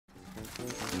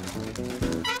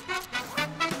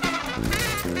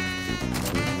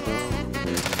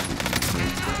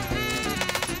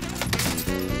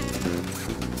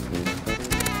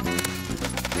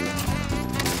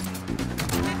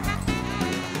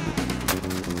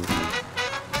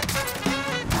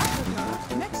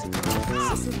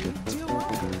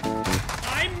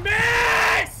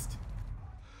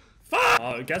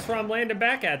guess where I'm landing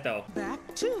back at, though? Back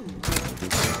to.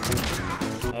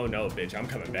 Oh no, bitch, I'm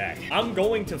coming back. I'm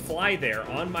going to fly there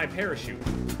on my parachute.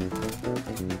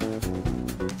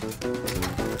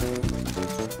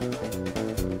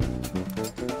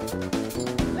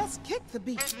 Let's kick the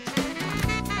beat.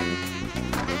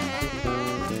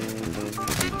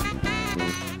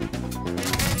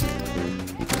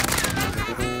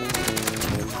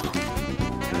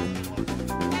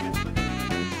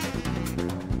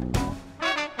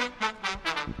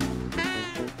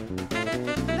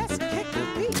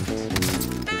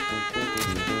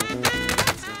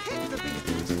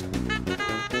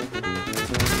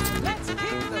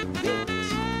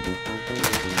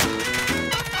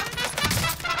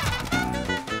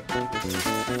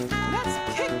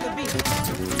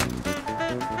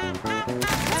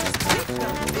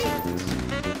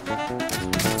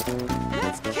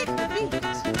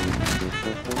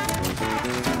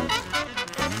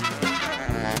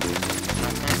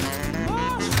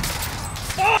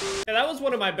 That was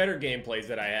one of my better gameplays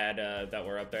that I had that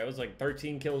were up there. It was like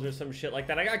 13 kills or some shit like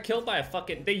that. I got killed by a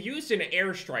fucking... They used an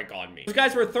airstrike on me. Those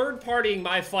guys were third-partying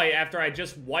my fight after I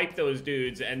just wiped those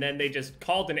dudes, and then they just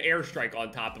called an airstrike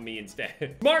on top of me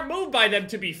instead. Smart move by them,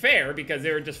 to be fair, because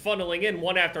they were just funneling in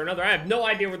one after another. I have no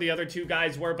idea where the other two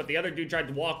guys were, but the other dude tried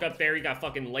to walk up there. He got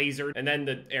fucking lasered, and then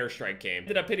the airstrike came.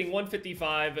 Ended up hitting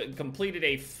 155, completed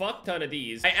a fuck ton of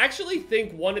these. I actually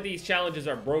think one of these challenges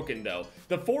are broken, though.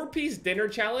 The 4-piece dinner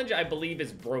challenge, I believe,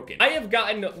 is broken. I have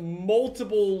gotten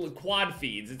multiple quad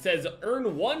feeds. It says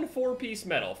earn 1 4-piece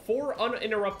medal, 4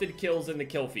 uninterrupted kills in the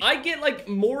kill feed. I get like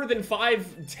more than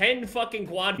 5, 10 fucking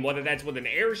quad, whether that's with an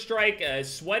airstrike,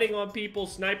 sweating on people,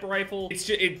 sniper rifle. It's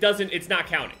just, it's not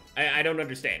counting. I don't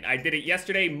understand. I did it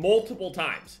yesterday multiple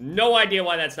times. No idea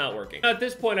why that's not working. At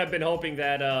this point, I've been hoping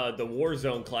that the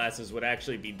Warzone classes would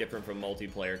actually be different from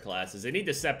multiplayer classes. They need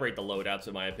to separate the loadouts,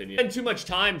 in my opinion. I spend too much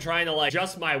time trying to like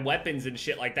adjust my weapons and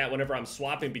shit like that whenever I'm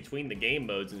swapping between the game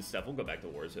modes and stuff. We'll go back to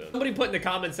Warzone. Somebody put in the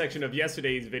comment section of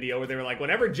yesterday's video where they were like,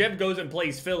 whenever Jev goes and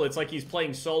plays Phil, it's like he's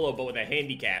playing solo but with a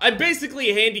handicap. I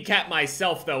basically handicap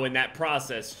myself though in that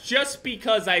process just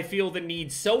because I feel the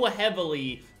need so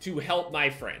heavily to help my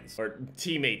friends, or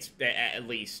teammates at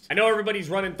least. I know everybody's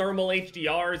running thermal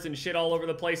HDRs and shit all over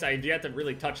the place. I yet to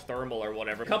really touch thermal or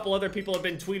whatever. A couple other people have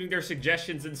been tweeting their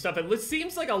suggestions and stuff, and it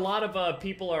seems like a lot of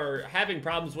people are having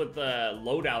problems with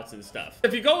loadouts and stuff.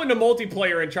 If you go into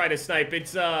multiplayer and try to snipe,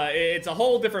 it's a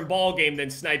whole different ball game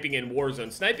than sniping in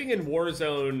Warzone. Sniping in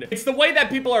Warzone, it's the way that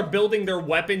people are building their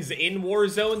weapons in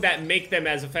Warzone that make them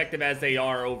as effective as they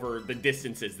are over the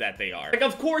distances that they are. Like,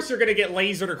 of course you're gonna get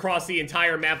lasered across the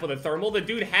entire map with a thermal. The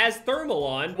dude has thermal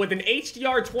on with an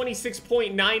HDR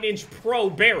 26.9-inch Pro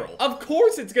barrel. Of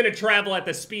course it's gonna travel at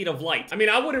the speed of light. I mean,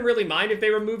 I wouldn't really mind if they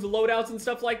removed the loadouts and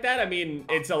stuff like that. I mean,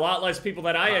 it's a lot less people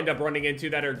that I end up running into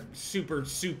that are super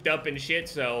souped up and shit,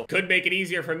 so could make it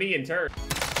easier for me in turn.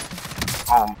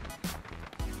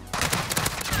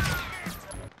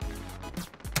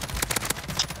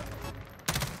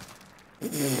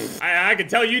 I can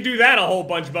tell you do that a whole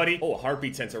bunch, buddy. Oh, a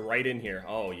heartbeat sensor right in here.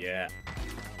 Oh, yeah.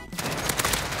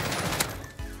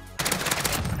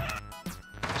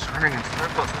 Running in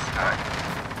circles, this guy.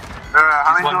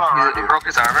 How many people broke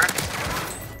his armor?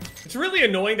 It's really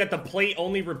annoying that the plate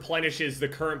only replenishes the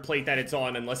current plate that it's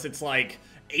on unless it's like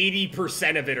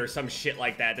 80% of it or some shit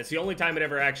like that. That's the only time it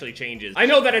ever actually changes. I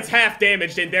know that it's half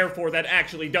damaged and therefore that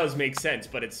actually does make sense,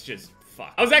 but it's just...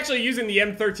 fuck. I was actually using the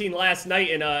M13 last night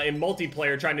in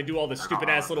multiplayer trying to do all the stupid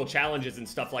ass little challenges and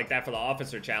stuff like that for the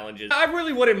officer challenges. I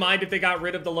really wouldn't mind if they got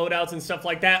rid of the loadouts and stuff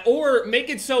like that, or make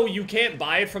it so you can't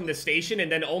buy it from the station and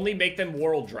then only make them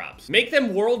world drops. Make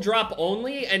them world drop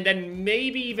only and then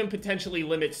maybe even potentially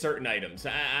limit certain items.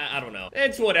 I don't know.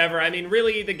 It's whatever. I mean,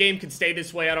 really, the game could stay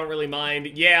this way. I don't really mind.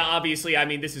 Yeah, obviously, I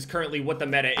mean, this is currently what the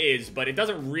meta is, but it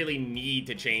doesn't really need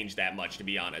to change that much, to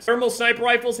be honest. Thermal sniper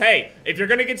rifles, hey, if you're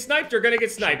gonna get sniped, you're gonna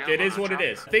get sniped. It is what it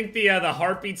is. I think the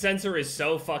heartbeat sensor is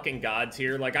so fucking god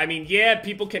tier. Like, I mean, yeah,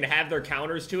 people can have their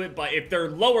counters to it, but if they're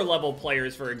lower level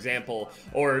players, for example,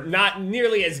 or not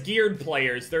nearly as geared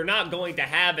players, they're not going to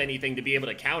have anything to be able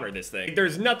to counter this thing.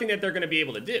 There's nothing that they're going to be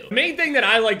able to do. The main thing that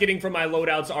I like getting from my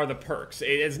loadouts are the perks.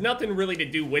 It has nothing really to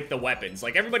do with the weapons.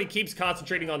 Like, everybody keeps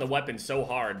concentrating on the weapons so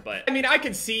hard, but I mean, I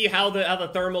can see how the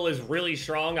thermal is really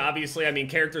strong. Obviously, I mean,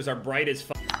 characters are bright as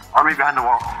fuck. Army behind the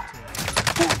wall.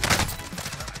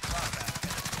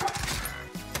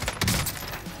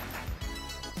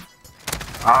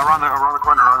 Around the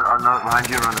corner, behind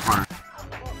you, around the corner.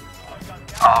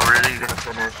 Oh, really? You're gonna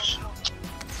finish?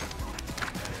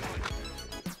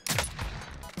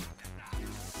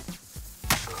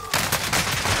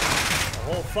 A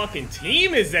whole fucking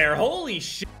team is there. Holy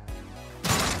shit.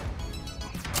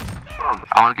 I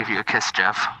want to give you a kiss,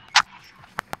 Jeff.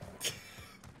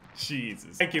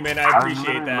 Jesus. Thank you, man. I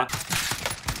appreciate that.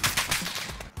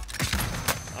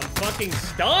 Fucking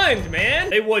stunned,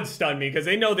 man. They would stun me because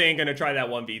they know they ain't gonna try that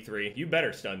 1v3. You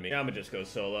better stun me. I'm gonna just go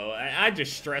solo. I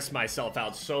just stress myself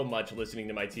out so much listening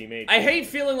to my teammates. I hate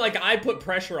feeling like I put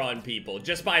pressure on people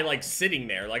just by like sitting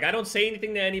there. Like I don't say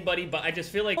anything to anybody, but I just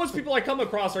feel like most people I come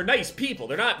across are nice people.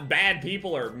 They're not bad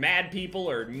people or mad people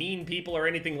or mean people or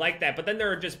anything like that. But then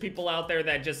there are just people out there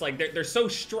that just like, they're so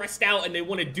stressed out and they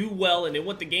want to do well and they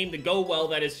want the game to go well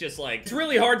that it's just like, it's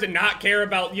really hard to not care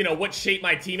about, you know, what shape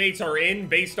my teammates are in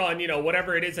based on, you know,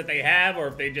 whatever it is that they have, or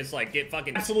if they just like get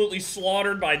fucking absolutely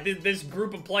slaughtered by this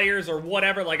group of players or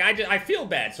whatever. Like I feel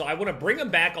bad, so I want to bring them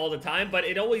back all the time, but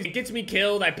it always gets me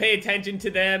killed. I pay attention to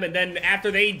them, and then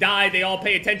after they die, they all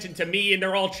pay attention to me and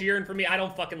they're all cheering for me. I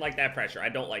don't fucking like that pressure. I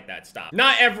don't like that. Stop.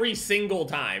 Not every single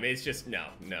time. It's just no.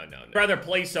 I'd rather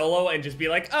play solo and just be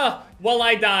like, oh, well,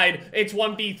 I died. It's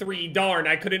 1v3. Darn,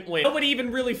 I couldn't win. Nobody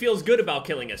even really feels good about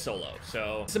killing a solo,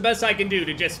 so it's the best I can do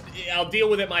to just, I'll deal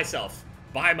with it myself.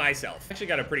 By myself. Actually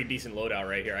got a pretty decent loadout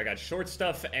right here. I got short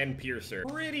stuff and piercer.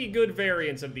 Pretty good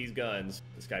variants of these guns.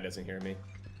 This guy doesn't hear me.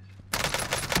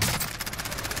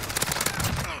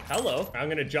 Hello. I'm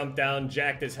gonna jump down,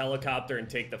 jack this helicopter, and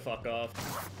take the fuck off.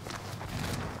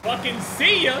 Fucking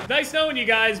see ya! Nice knowing you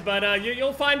guys, but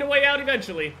you'll find a way out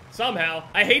eventually. Somehow.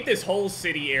 I hate this whole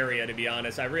city area, to be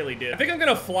honest. I really do. I think I'm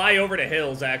gonna fly over to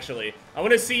hills, actually. I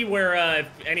want to see where, if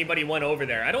anybody went over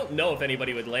there. I don't know if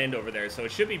anybody would land over there, so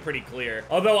it should be pretty clear.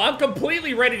 Although, I'm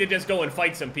completely ready to just go and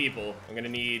fight some people. I'm gonna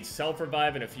need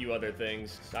self-revive and a few other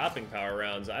things. Stopping power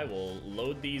rounds. I will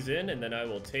load these in, and then I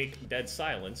will take dead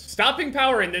silence. Stopping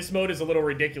power in this mode is a little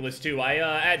ridiculous, too.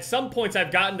 At some points,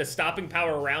 I've gotten the stopping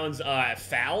power rounds,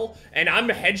 foul, and I'm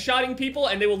headshotting people,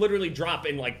 and they will literally drop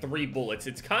in, like, 3 bullets.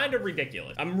 It's kind of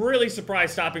ridiculous. I'm really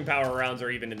surprised stopping power rounds are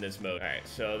even in this mode. All right,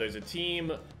 so there's a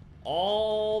team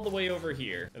all the way over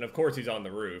here. And of course he's on the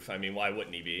roof. I mean, why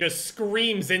wouldn't he be? Just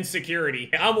screams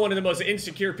insecurity. I'm one of the most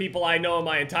insecure people I know in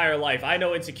my entire life. I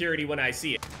know insecurity when I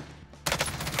see it.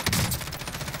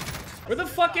 Where the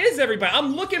fuck is everybody?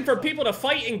 I'm looking for people to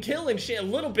fight and kill and shit a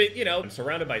little bit, you know. I'm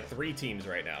surrounded by 3 teams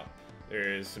right now.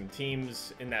 There's some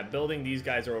teams in that building. These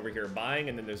guys are over here buying,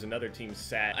 and then there's another team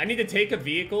sat. I need to take a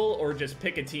vehicle or just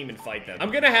pick a team and fight them.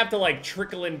 I'm gonna have to, like,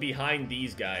 trickle in behind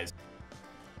these guys.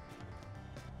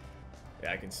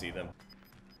 Yeah, I can see them.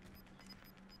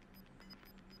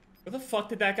 Where the fuck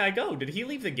did that guy go? Did he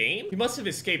leave the game? He must have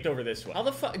escaped over this way. How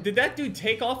the fuck? Did that dude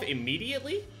take off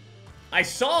immediately? I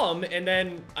saw him, and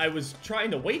then I was trying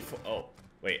to wait for... Oh,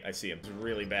 wait, I see him. It's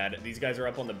really bad. These guys are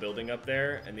up on the building up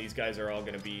there, and these guys are all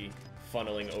gonna be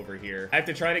funneling over here. I have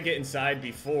to try to get inside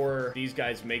before these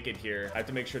guys make it here. I have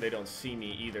to make sure they don't see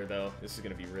me either, though. This is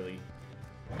gonna be really,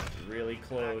 really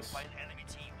close.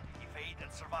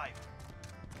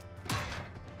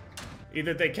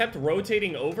 Either they kept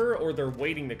rotating over, or they're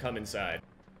waiting to come inside.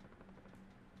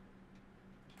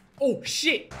 Oh,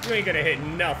 shit! You ain't gonna hit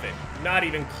nothing. Not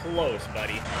even close,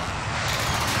 buddy.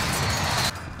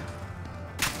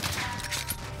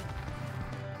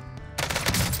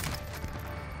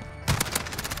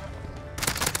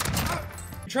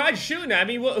 Tried shooting at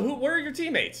me. Where are your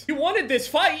teammates? You wanted this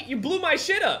fight. You blew my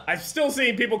shit up. I've still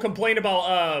seen people complain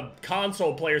about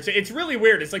console players. It's really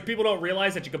weird. It's like people don't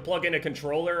realize that you can plug in a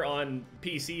controller on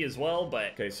PC as well.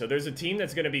 But okay, so there's a team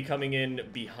that's going to be coming in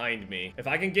behind me. If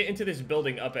I can get into this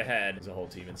building up ahead, there's a whole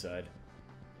team inside.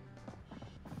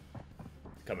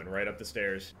 Coming right up the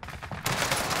stairs.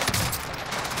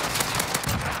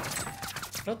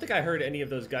 I don't think I heard any of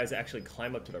those guys actually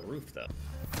climb up to the roof, though.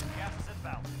 Gas is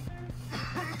inbound.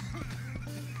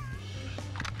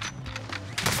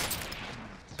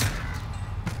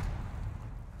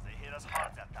 They hit us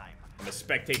hard that time. I'm a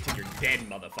spectate till you're dead,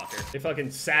 motherfucker. They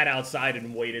fucking sat outside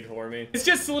and waited for me. It's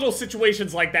just little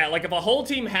situations like that. Like, if a whole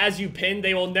team has you pinned,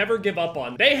 they will never give up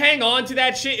on. They hang on to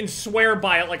that shit and swear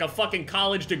by it like a fucking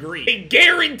college degree. They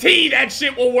guarantee that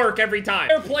shit will work every time.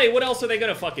 Fair play, what else are they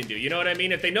gonna fucking do? You know what I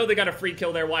mean? If they know they got a free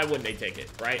kill there, why wouldn't they take it,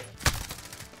 right?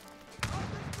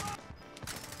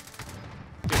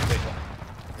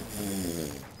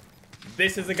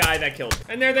 This is the guy that killed me.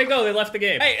 And there they go, they left the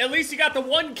game. Hey, at least you got the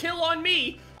 1 kill on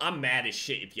me. I'm mad as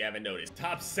shit if you haven't noticed.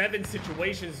 Top 7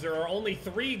 situations, there are only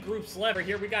 3 groups left.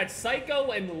 Here we got Psycho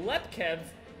and Lepkev.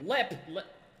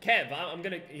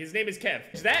 Kev, his name is Kev.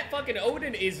 That fucking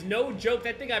Odin is no joke.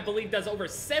 That thing, I believe, does over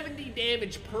 70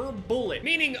 damage per bullet,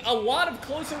 meaning a lot of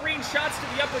closer range shots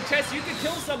to the upper chest. You can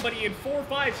kill somebody in 4 or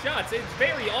 5 shots. It's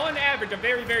very, on average, a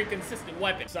very, very consistent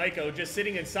weapon. Psycho just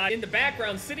sitting inside, in the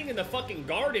background, sitting in the fucking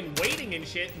garden, waiting and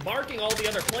shit, marking all the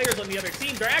other players on the other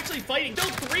team. They're actually fighting.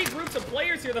 Still 3 groups of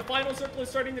players here. The final circle is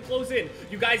starting to close in.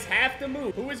 You guys have to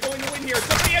move. Who is going to win here?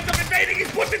 Somebody ends up invading.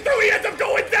 He's pushing through. He ends up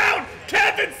going down.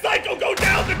 Kev and Psycho go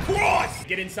down the cross.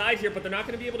 Get inside here, but they're not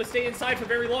going to be able to stay inside for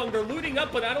very long. They're looting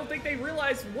up, but I don't think they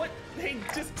realize what they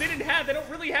just didn't have. They don't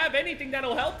really have anything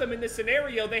that'll help them in this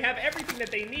scenario. They have everything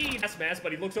that they need. Mass,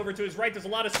 but he looks over to his right. There's a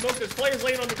lot of smoke. There's players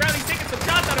laying on the ground. He's taking some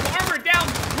shots out of armor down.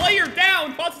 Player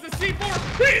down. Tosses the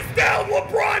C4. He's down.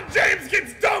 LeBron James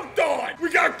gets dunked on. We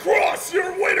got Cross,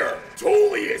 your winner.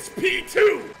 Tullius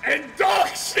P2 and dog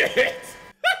shit.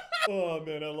 Oh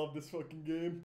man, I love this fucking game.